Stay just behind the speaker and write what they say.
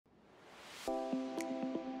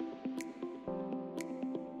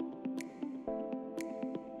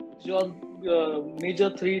your major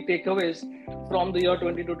three takeaways from the year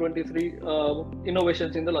 22-23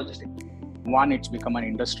 innovations in the logistics? One, it's become an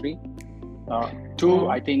industry. Two,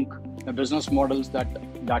 I think the business models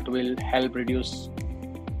that will help reduce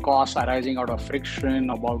costs arising out of friction,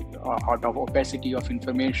 out of opacity of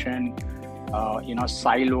information,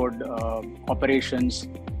 siloed operations,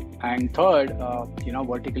 and third,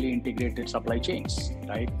 vertically integrated supply chains,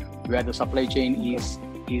 right, where the supply chain is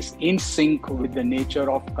in sync with the nature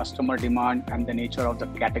of customer demand and the nature of the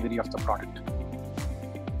category of the product.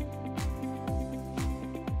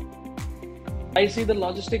 I see the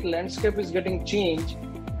logistic landscape is getting changed,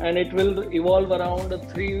 and it will evolve around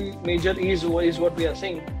three major E's is what we are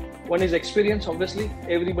seeing. One is experience. Obviously,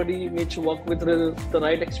 everybody needs to work with the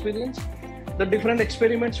right experience. The different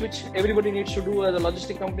experiments which everybody needs to do as a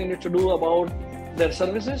logistic company needs to do about their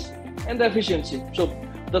services and the efficiency. So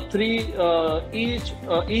the three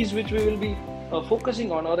E's which we will be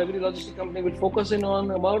focusing on, or every logistic company will focus in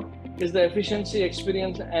on about, is the efficiency,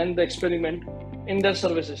 experience, and the experiment in their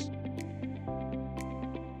services.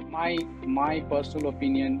 My personal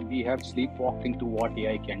opinion, we have sleepwalked into what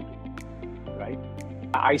AI can do, right?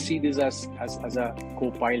 I see this as a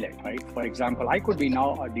co-pilot, right? For example, I could be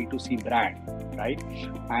now a D2C brand, right?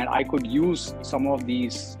 And I could use some of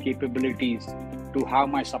these capabilities to have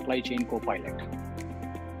my supply chain co-pilot,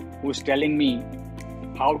 who's telling me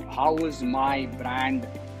how is my brand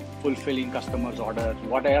fulfilling customers' orders,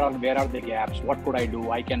 where are the gaps, what could I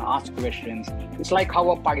do? I can ask questions. It's like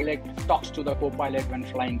how a pilot talks to the co-pilot when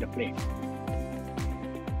flying the plane.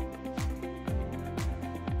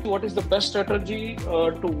 What is the best strategy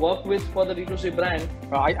to work with for the D2C brand?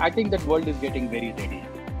 I think that world is getting very ready,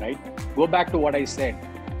 right? Go back to what I said.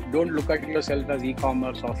 Don't look at yourself as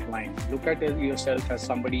e-commerce offline. Look at yourself as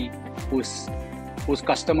somebody whose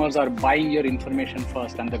customers are buying your information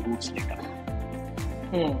first and the goods later.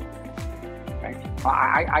 Right?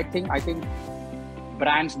 I think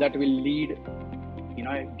brands that will lead,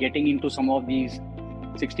 getting into some of these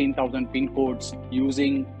 16,000 pin codes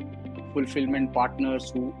using fulfillment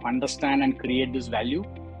partners who understand and create this value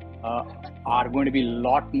are going to be a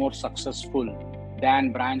lot more successful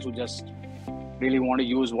than brands who just really want to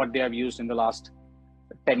use what they have used in the last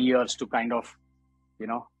 10 years to kind of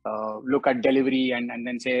look at delivery and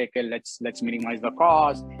then say, okay, let's minimize the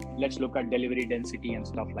cost, let's look at delivery density and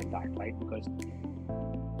stuff like that, right? Because